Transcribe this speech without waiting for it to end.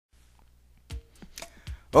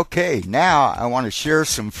Okay, now I want to share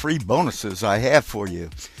some free bonuses I have for you.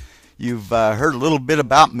 You've heard a little bit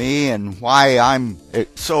about me and why I'm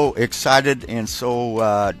so excited and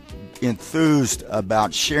so enthused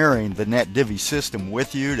about sharing the NetDivvy system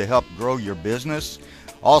with you to help grow your business.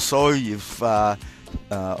 Also, you've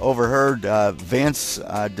overheard Vince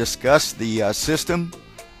discuss the system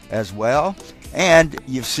as well. And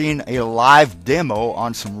you've seen a live demo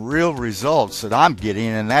on some real results that I'm getting,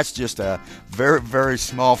 and that's just a very, very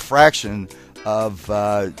small fraction of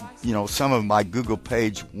some of my Google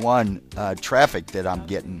Page 1 traffic that I'm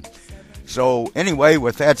getting. So anyway,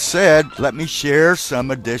 with that said, let me share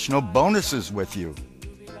some additional bonuses with you.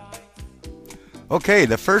 Okay,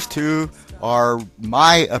 the first two are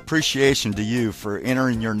my appreciation to you for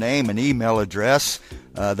entering your name and email address.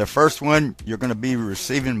 The first one, you're going to be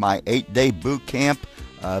receiving my 8-day boot camp.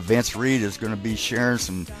 Vince Reed is going to be sharing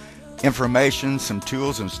some information, some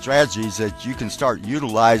tools and strategies that you can start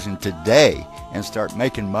utilizing today and start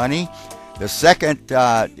making money. The second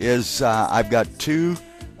is I've got 2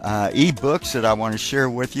 ebooks that I want to share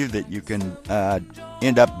with you that you can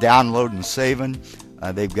end up downloading and saving.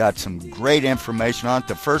 They've got some great information on it.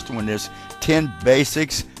 The first one is 10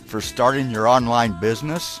 Basics for Starting Your Online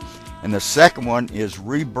Business. And the second one is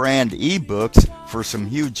Rebrand eBooks for some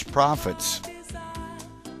huge profits.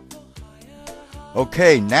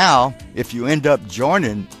 Okay, now if you end up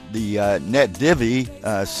joining the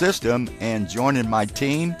NetDivvy system and joining my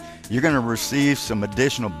team, you're going to receive some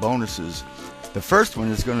additional bonuses. The first one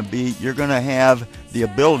is going to be you're going to have the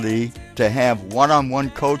ability to have one-on-one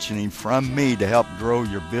coaching from me to help grow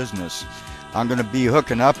your business. I'm going to be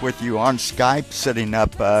hooking up with you on Skype, setting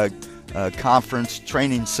up conference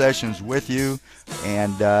training sessions with you,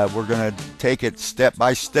 and we're going to take it step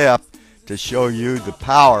by step to show you the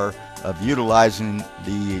power of utilizing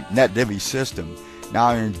the NetDivvy system.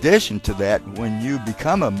 Now, in addition to that, when you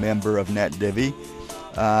become a member of NetDivvy,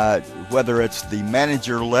 whether it's the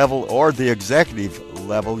manager level or the executive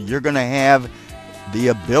level, you're going to have the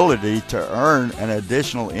ability to earn an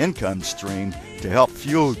additional income stream to help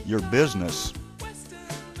fuel your business.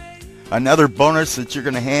 Another bonus that you're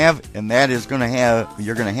going to have, and that is you're going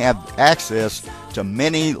to have access to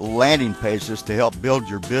many landing pages to help build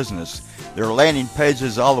your business. There are landing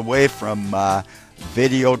pages all the way from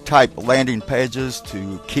video type landing pages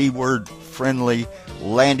to keyword friendly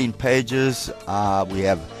landing pages. We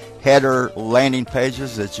have header landing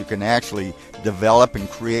pages that you can actually develop and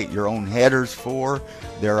create your own headers for.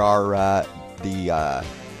 There are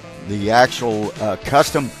the actual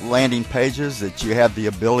custom landing pages that you have the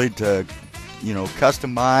ability to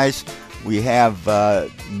customize. We have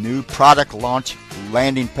new product launch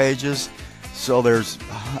landing pages. So there's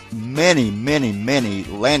many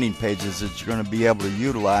landing pages that you're going to be able to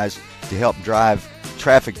utilize to help drive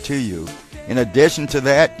traffic to you. In addition to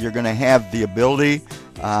that, you're going to have the ability,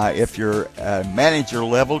 if you're manager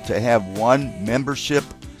level, to have one membership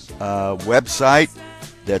website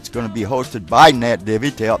that's going to be hosted by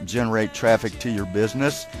NetDivvy to help generate traffic to your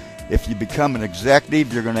business. If you become an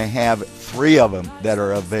executive, you're going to have 3 of them that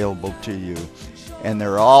are available to you, and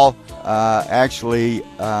they're all actually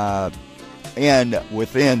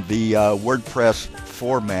within the WordPress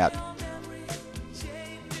format.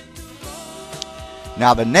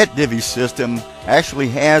 Now, the NetDivvy system actually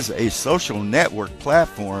has a social network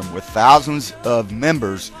platform with thousands of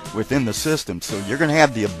members within the system, so you're going to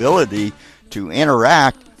have the ability to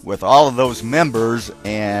interact with all of those members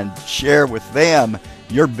and share with them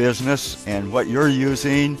your business and what you're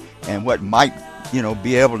using and what might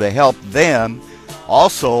be able to help them.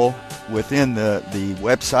 Also, within the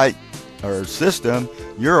website or system,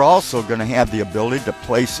 you're also going to have the ability to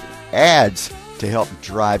place ads to help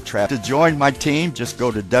drive traffic. To join my team, just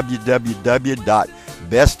go to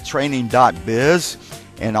www.besttraining.biz,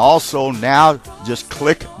 and also now just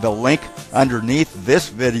click the link underneath this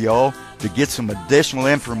video to get some additional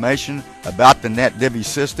information about the NetDivvy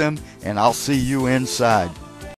system, and I'll see you inside.